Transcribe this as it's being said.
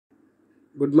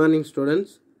Good morning,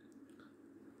 students.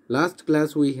 Last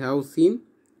class we have seen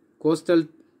coastal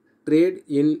trade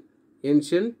in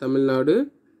ancient Tamil Nadu,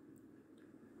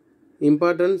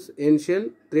 importance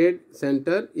ancient trade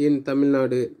center in Tamil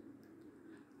Nadu.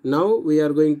 Now we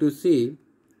are going to see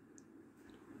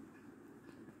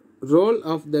role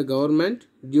of the government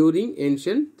during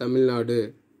ancient Tamil Nadu.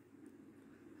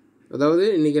 அதாவது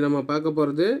இன்னைக்கு நம்ம பார்க்க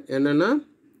போகிறது என்னன்னா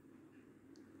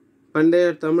பண்டைய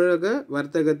தமிழக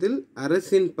வர்த்தகத்தில்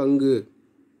அரசின் பங்கு.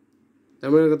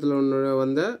 தமிழகத்தில்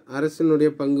வந்த அரசினுடைய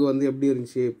பங்கு வந்து எப்படி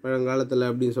இருந்துச்சு பழங்காலத்தில்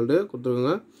அப்படின்னு சொல்லிட்டு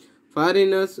கொடுத்துருக்காங்க.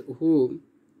 Foreigners who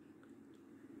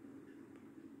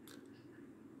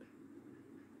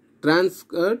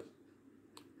transferred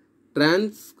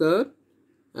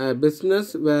business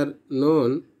were known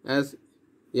as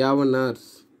yavanars.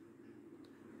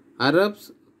 Arabs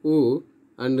who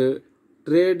and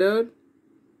traded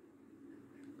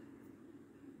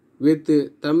with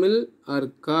Tamil are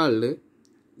called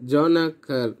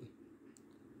Jonakar.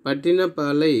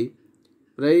 Pattinapalai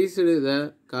praised the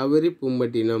Kaveri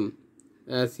Pumbattinam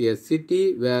as a city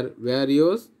where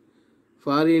various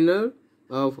foreigners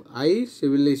of high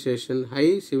civilization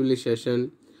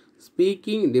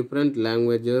speaking different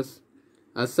languages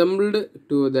assembled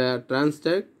to the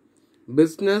transact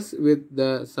business with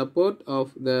the support of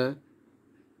the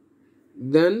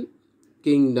then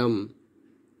kingdom.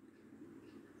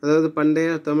 அதாவது பண்டைய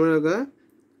தமிழக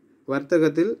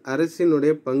வர்த்தகத்தில்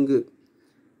அரசினுடைய பங்கு.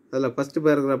 அதில் first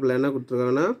பேராகிராஃபில் என்ன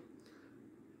கொடுத்துருக்காங்கன்னா,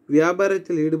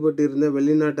 வியாபாரத்தில் ஈடுபட்டிருந்த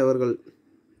வெளிநாட்டவர்கள்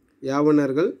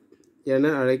யாவனர்கள்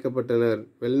என அழைக்கப்பட்டனர்.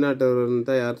 வெளிநாட்டவர்கள்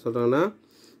தான் யார் சொல்கிறாங்கன்னா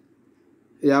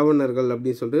யாவனர்கள்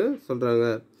அப்படின்னு சொல்லிட்டு சொல்கிறாங்க.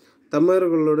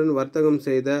 தமிழர்களுடன் வர்த்தகம்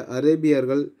செய்த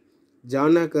அரேபியர்கள்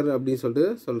ஜானாக்கர் அப்படின்னு சொல்லிட்டு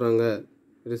சொல்கிறாங்க.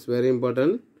 It is very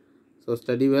important, so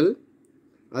study well.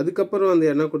 அதுக்கப்புறம் வந்து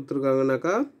என்ன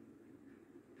கொடுத்துருக்காங்கனாக்கா,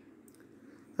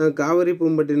 காவிரி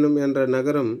பூம்பட்டினம் என்ற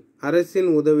நகரம் அரசின்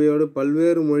உதவியோடு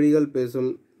பல்வேறு மொழிகள் பேசும்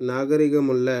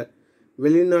நாகரிகமுள்ள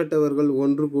வெளிநாட்டவர்கள்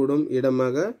ஒன்று கூடும்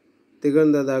இடமாக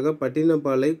திகழ்ந்ததாக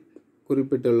பட்டினப்பாலை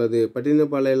குறிப்பிட்டுள்ளது.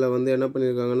 பட்டினப்பாலையில் வந்து என்ன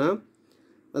பண்ணியிருக்காங்கன்னா,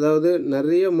 அதாவது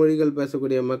நிறைய மொழிகள்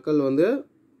பேசக்கூடிய மக்கள் வந்து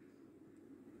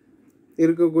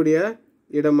இருக்கக்கூடிய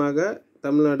இடமாக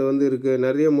தமிழ்நாடு வந்து இருக்குது.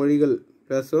 நிறைய மொழிகள்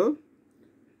பேசும்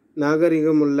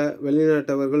நாகரிகமுள்ள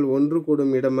வெளிநாட்டவர்கள் ஒன்று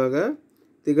கூடும் இடமாக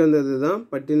திகழ்ந்தது தான்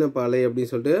பட்டினப்பாலை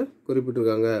அப்படின்னு சொல்லிட்டு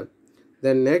குறிப்பிட்டிருக்காங்க.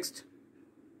 Then next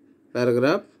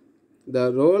paragraph, the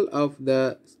role of the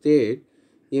state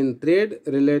in trade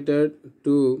related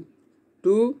to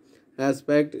two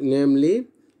aspects, namely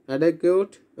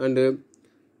adequate and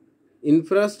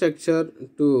infrastructure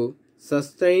to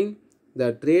sustain the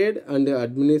trade and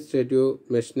administrative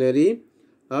machinery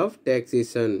of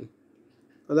taxation.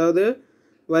 அதாவது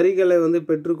வரிகளை வந்து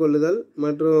பெற்றுக்கொள்ளுதல்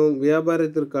மற்றும்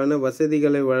வியாபாரத்திற்கான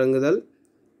வசதிகளை வழங்குதல்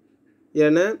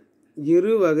என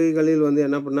இரு வகைகளில் வந்து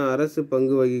என்ன பண்ண அரசு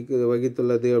பங்கு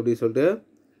வகித்துள்ளது அப்படின்னு சொல்லிட்டு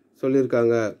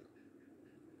சொல்லியிருக்காங்க.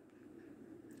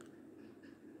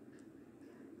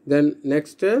 Then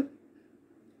next,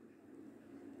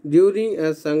 during a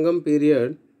Sangam period,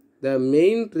 the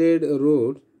main trade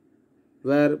routes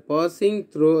were passing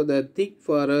through the thick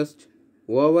forest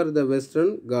over the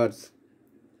western Ghats.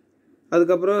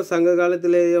 அதுக்கப்புறம் சங்க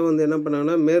காலத்திலேயே வந்து என்ன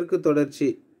பண்ணாங்கன்னா, மேற்கு தொடர்ச்சி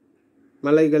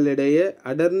மலைகளிடையே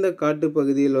அடர்ந்த காட்டு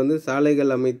பகுதியில் வந்து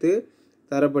சாலைகள் அமைத்து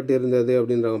தரப்பட்டிருந்தது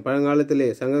அப்படின்றாங்க. பழங்காலத்திலே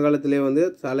சங்க காலத்திலே வந்து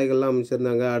சாலைகள்லாம்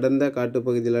அமைச்சிருந்தாங்க அடர்ந்த காட்டு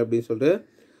பகுதியில் அப்படின்னு சொல்லிட்டு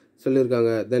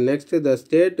சொல்லியிருக்காங்க. Then next, the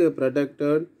state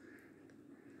protected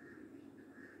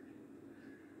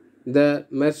the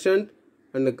merchant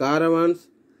and caravans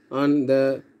on the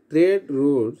trade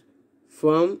routes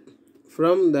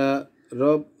from the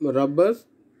robbers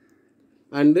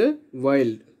and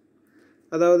wild.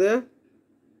 அதாவது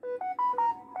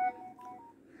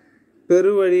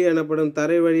பெருவழி எனப்படும்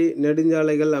தரைவழி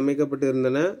நெடுஞ்சாலைகள்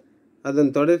அமைக்கப்பட்டிருந்தன.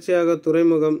 அதன் தொடர்ச்சியாக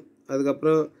துறைமுகம்,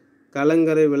 அதுக்கப்புறம்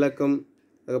கலங்கரை விளக்கம்,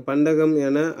 பண்டகம்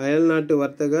என அயல்நாட்டு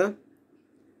வர்த்தக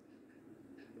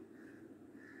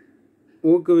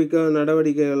ஊக்குவிக்க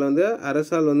நடவடிக்கைகள் வந்து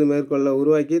அரசால் வந்து மேற்கொள்ள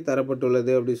உருவாக்கி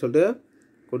தரப்பட்டுள்ளது அப்படின்னு சொல்லிட்டு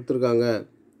கொடுத்துருக்காங்க.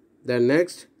 Then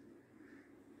next,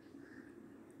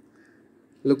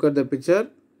 look at the picture.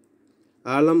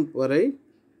 ஆலம்பறை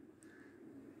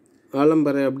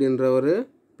அப்படின்ற ஒரு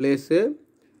பிளேஸு,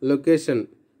 லொக்கேஷன்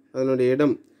அதனுடைய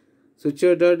இடம்,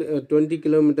 situated 20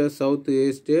 kilometre south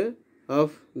east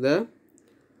of the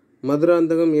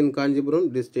Madurantakam in Kanchipuram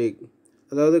district.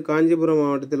 அதாவது காஞ்சிபுரம்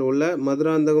மாவட்டத்தில் உள்ள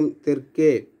மதுராந்தகம் தெற்கு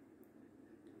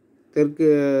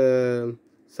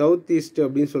சவுத் ஈஸ்ட்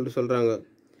அப்படின்னு சொல்லிட்டு சொல்கிறாங்க.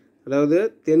 அதாவது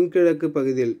தென்கிழக்கு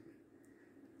பகுதியில்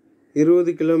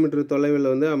 20 கிலோமீட்டர்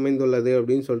தொலைவில் வந்து அமைந்துள்ளது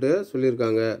அப்படின்னு சொல்லிட்டு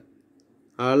சொல்லியிருக்காங்க.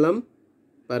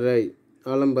 ஆலம்பறை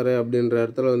ஆலம்பறை அப்படின்ற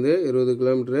இடத்துல வந்து 20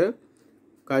 கிலோமீட்ரு,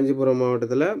 காஞ்சிபுரம்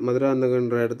மாவட்டத்தில்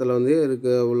மதுராந்தகன்ற இடத்துல வந்து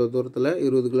அவ்வளோ தூரத்தில்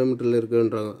 20 கிலோமீட்டரில்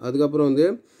இருக்குன்றாங்க. அதுக்கப்புறம் வந்து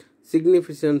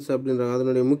சிக்னிஃபிகன்ஸ் அப்படின்றாங்க.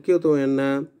 அதனுடைய முக்கியத்துவம் என்ன?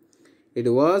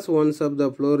 It was once of the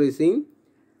ஃப்ளோரிசிங்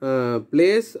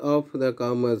place of the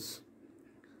commerce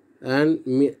and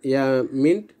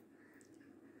mint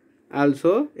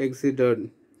also existed.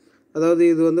 அதாவது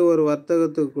இது வந்து ஒரு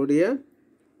வர்த்தகத்துக்குரிய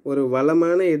ஒரு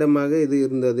வளமான இடமாக இது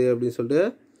இருந்தது அப்படின்னு சொல்லிட்டு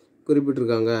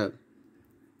குறிப்பிட்டிருக்காங்க.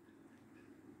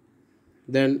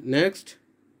 Then next,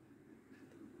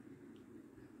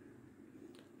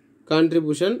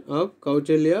 contribution of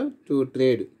Kausalya to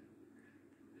trade.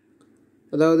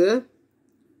 அதாவது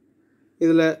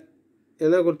இதில்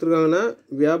என்ன கொடுத்துருக்காங்கன்னா,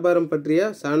 வியாபாரம் பற்றிய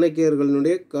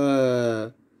சாணக்கியர்களுடைய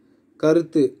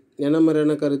கருத்து என்ன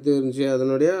மாதிரியான கருத்து இருந்துச்சு,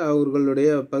 அதனுடைய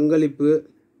அவர்களுடைய பங்களிப்பு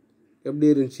எப்படி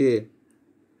இருந்துச்சு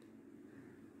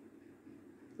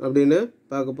அப்படின்னு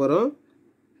பார்க்க போகிறோம்.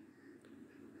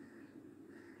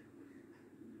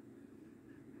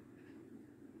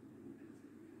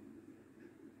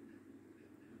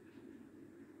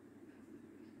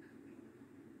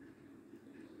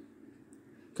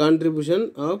 Contribution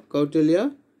of Kautilya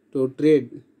to trade.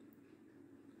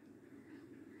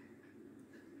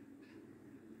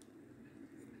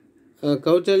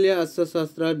 Kautilya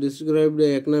Arthashastra described the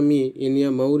economy in a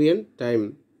Mauryan time.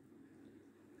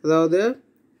 அதாவது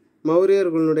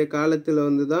மௌரியர்களுடைய காலத்தில்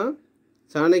வந்து தான்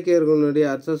சாணக்கியர்களுடைய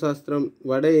அர்த்தசாஸ்திரம்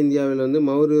வட இந்தியாவில் வந்து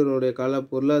மௌரியர்களுடைய கால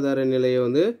பொருளாதார நிலையை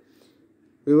வந்து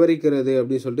விவரிக்கிறது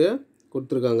அப்படின்னு சொல்லிட்டு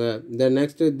கொடுத்துருக்காங்க. The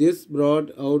next, this brought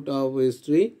out of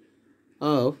history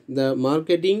of the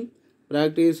marketing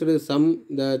practiced some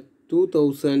the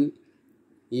 2000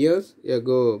 years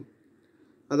ago.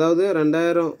 அதாவது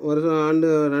 2000 வருஷம்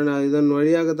ஆண்டு இதன்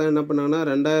வழியாகத்தான் என்ன பண்ணாங்கன்னா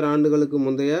 2000 ஆண்டுகளுக்கு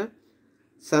முந்தைய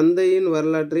சந்தையின்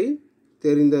வரலாற்றை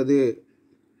தெரிந்தது.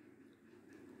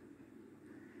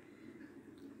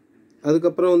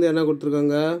 அதுக்கப்புறம் வந்து என்ன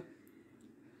கொடுத்துருக்காங்க,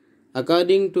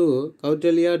 according to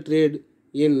Kausalya trade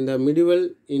in the medieval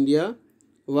India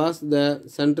was the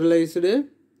centralised.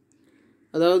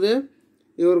 அதாவது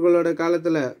இவர்களோட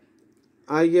காலத்தில்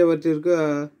ஆகியவற்றிற்கு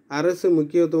அரசு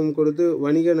முக்கியத்துவம் கொடுத்து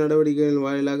வணிக நடவடிக்கைகளின்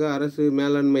வாயிலாக அரசு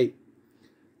மேலாண்மை.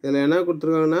 இதில் என்ன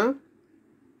கொடுத்துருக்காங்கன்னா,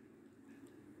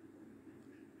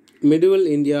 மிடிவல்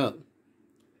இந்தியா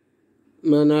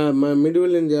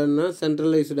மிடிவல் இந்தியான்னா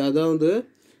சென்ட்ரலைஸ்டு, அதாவது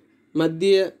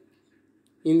மத்திய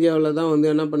இந்தியாவில் தான் வந்து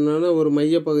என்ன பண்ணாங்கன்னா ஒரு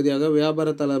மையப்பகுதியாக வியாபார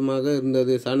தளமாக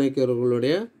இருந்தது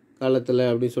சாணக்கியர்களுடைய காலத்தில்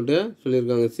அப்படின்னு சொல்லிட்டு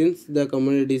சொல்லியிருக்காங்க. Since the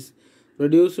communities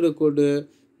produced could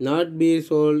not be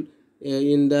sold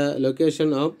in the location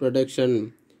of production.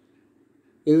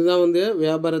 இதுதான் வந்து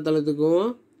வியாபார தளத்துக்கும்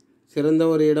சிறந்த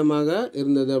ஒரு இடமாக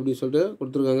இருந்தது அப்படின்னு சொல்லிட்டு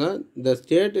கொடுத்துருக்காங்க. The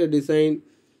state designed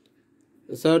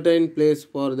certain place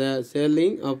for the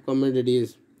selling of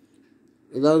commodities.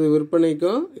 அதாவது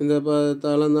விற்பனைக்கும் இந்த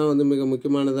தளம் தான் வந்து மிக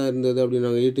முக்கியமானதாக இருந்தது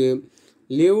அப்படின்னாங்க. It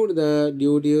levied the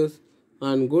duties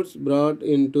on goods brought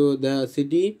into the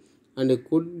city and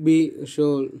could be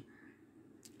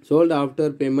sold after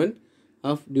payment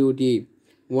of duty.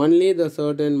 Only the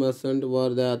certain merchant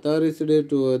were the authorized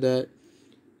to the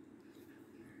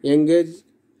engage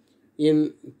in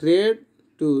trade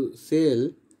to sell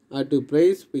at a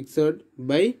price fixed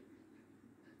by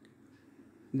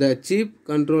the chief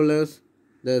controllers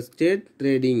the state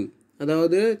trading.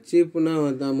 அதாவது சீப்னா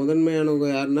முதன்மையானவங்க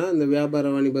யாருன்னா இந்த வியாபார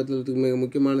வாணிபத்துக்கு மிக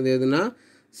முக்கியமானது எதுனா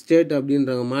state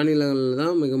அப்படின்றாங்க. மாநிலங்களில்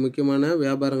தான் மிக முக்கியமான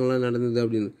வியாபாரங்கள்லாம் நடந்தது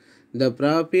அப்படின்னு. The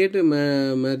profit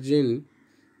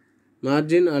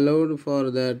margin allowed for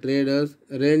the traders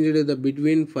ranged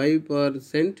between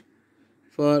 5%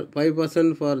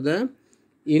 for the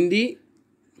indigenous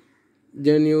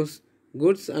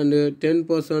goods and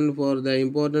 10% for the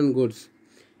important goods.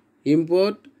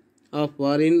 Import of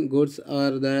foreign goods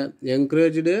are the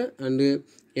encouraged and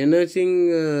enhancing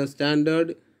standard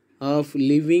of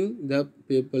living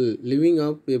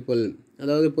of people.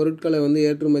 அதாவது பொருட்களை வந்து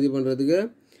ஏற்றுமதி பண்ணுறதுக்கு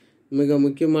மிக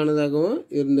முக்கியமானதாகவும்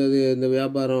இருந்தது இந்த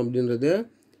வியாபாரம் அப்படின்றது.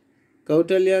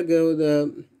 Kausalya gave the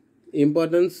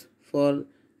importance for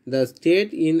the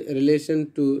state in relation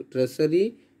to treasury,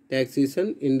 taxation,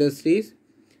 industries,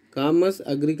 commerce,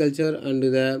 agriculture and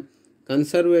the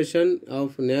conservation of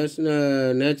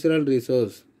natural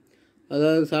resource.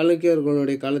 அதாவது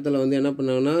சாளுக்கியர்களுடைய காலத்தில் வந்து என்ன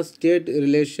பண்ணாங்கன்னா ஸ்டேட்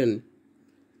ரிலேஷன்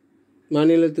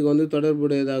மாநிலத்துக்கு வந்து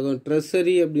தொடர்புடையதாகும்.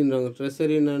 ட்ரெஸரி அப்படின்றாங்க.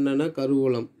 ட்ரெஸரின்னா என்னென்னா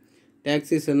கருவூலம்.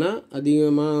 டேக்ஸிஸ்னா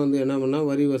அதிகமாக வந்து என்ன பண்ணால்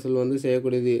வரி வசூல் வந்து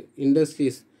செய்யக்கூடியது.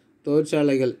 இண்டஸ்ட்ரீஸ்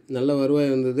தொழிற்சாலைகள் நல்ல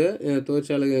வருவாய் வந்தது,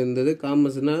 தொழிற்சாலைகள் இருந்தது.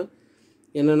 காமர்ஸ்னால்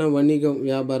என்னென்னா வணிகம்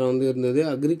வியாபாரம் வந்து இருந்தது.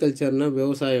 அக்ரிகல்ச்சர்னால்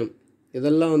விவசாயம்.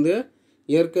 இதெல்லாம் வந்து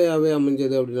இயற்கையாகவே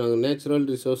அமைஞ்சது அப்படின்னாங்க, நேச்சுரல்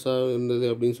ரிசோர்ஸாக இருந்தது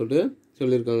அப்படின்னு சொல்லிட்டு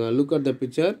சொல்லியிருக்காங்க. Look at the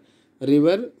picture,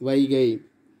 river Vaigai.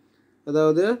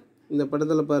 அதாவது இந்த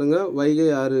படத்தில் பாருங்கள், வைகை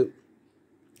ஆறு.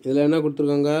 இதில் என்ன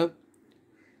கொடுத்துருக்காங்க,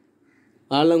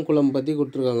 ஆலங்குளம் பற்றி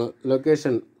கொடுத்துருக்காங்க.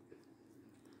 Location,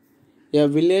 a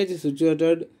village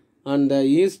situated on the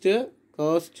east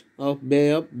coast of Bay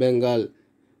of Bengal,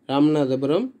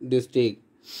 Ramanathapuram district.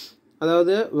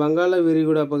 அதாவது வங்காள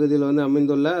விரிகுடா பகுதியில் வந்து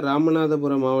அமைந்துள்ள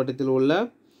ராமநாதபுரம் மாவட்டத்தில் உள்ள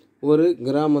ஒரு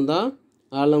கிராமம் தான்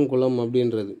ஆலங்குளம்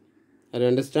அப்படின்றது. I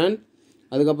understand.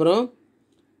 அதுக்கப்புறம்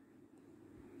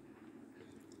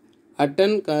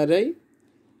அட்டன்காரை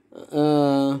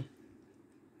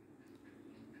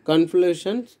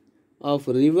கன்ஃப்ளூஷன்ஸ் of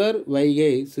river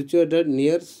Vaigai situated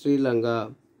near Sri Lanka.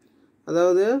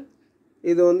 அதாவது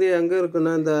இது வந்து எங்கே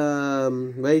இருக்குன்னா, இந்த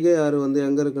வைகை ஆறு வந்து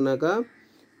எங்கே இருக்குனாக்கா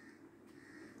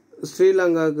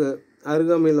ஸ்ரீலங்காவுக்கு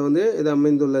அருகாமையில் வந்து இது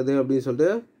அமைந்துள்ளது அப்படின்னு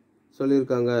சொல்லிட்டு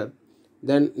சொல்லியிருக்காங்க.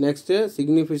 தென் நெக்ஸ்ட்டு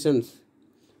சிக்னிஃபிகன்ஸ்,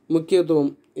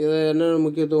 முக்கியத்துவம். இது என்ன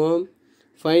முக்கியத்துவம்,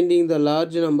 finding the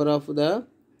large number of the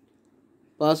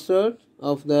pastors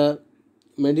of the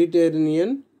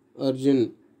Mediterranean origin.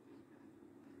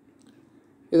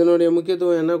 இதனுடைய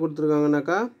முக்கியத்துவம் என்ன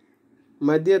கொடுத்துருக்காங்கனாக்கா,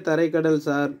 மத்திய தரைக்கடல்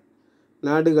சார்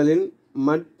நாடுகளின்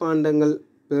மட்பாண்டங்கள்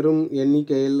பெரும்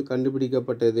எண்ணிக்கையில்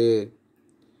கண்டுபிடிக்கப்பட்டது.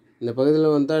 இந்த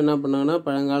பகுதியில் வந்தால் என்ன பண்ணாங்கன்னா,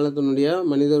 பழங்காலத்தினுடைய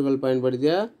மனிதர்கள்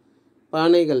பயன்படுத்திய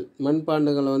பானைகள்,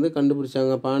 மண்பாண்டங்களை வந்து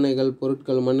கண்டுபிடிச்சாங்க. பானைகள்,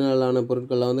 பொருட்கள், மண்ணாலான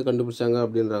பொருட்களை வந்து கண்டுபிடிச்சாங்க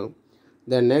அப்படின்றாங்க.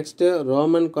 The next,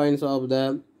 Roman coins of the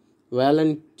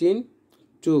Valentine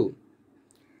II,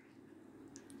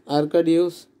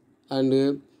 Arcadius and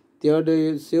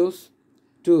Theodosius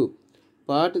II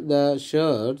bought the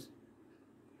shirts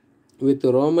with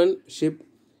Roman ship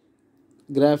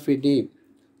graffiti,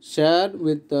 shared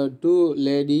with the two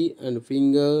lady and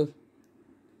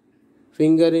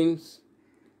fingerings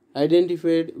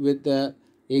identified with the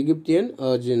Egyptian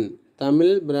origin.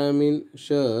 Tamil Brahmin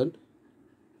shirt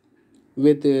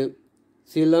with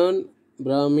Ceylon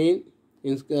Brahmin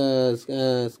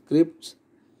scripts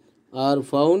are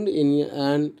found in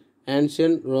an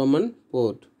ancient Roman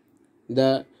port.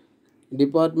 The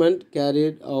department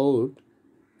carried out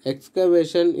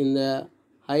excavation in the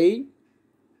high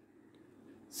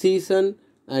season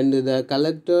and the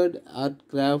collected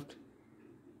artcraft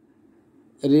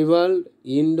revolved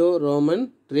Indo-Roman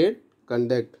trade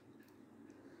conduct.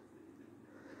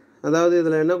 அதாவது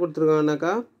இதில் என்ன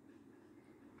கொடுத்துருக்காங்கனாக்கா,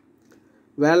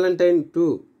 Valentine II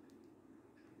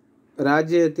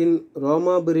ராஜ்யத்தின்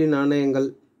ரோமாபுரி நாணயங்கள்,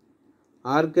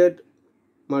 Orkut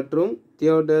மற்றும்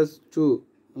தியோடஸ் II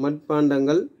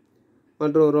மட்பாண்டங்கள்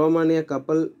மற்றும் ரோமானிய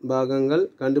கப்பல் பாகங்கள்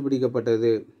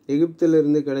கண்டுபிடிக்கப்பட்டது.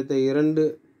 எகிப்திலிருந்து கிடைத்த 2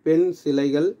 பெண்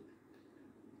சிலைகள்,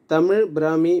 தமிழ்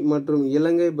பிராமி மற்றும்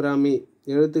இலங்கை பிராமி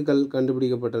எழுத்துக்கள்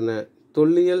கண்டுபிடிக்கப்பட்டன.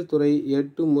 தொல்லியல் துறை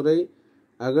 8 முறை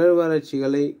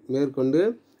அகழ்வாராய்ச்சிகளை மேற்கொண்டு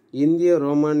இந்திய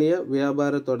ரோமானிய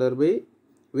வியாபார தொடர்பை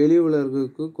வெளி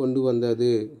உலகுக்கு கொண்டு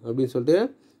வந்தது அப்படின்னு சொல்லிட்டு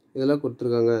இதெல்லாம்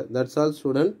கொடுத்துருக்காங்க. That's all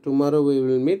student. Tomorrow we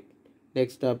will meet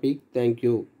next topic.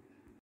 Thank you.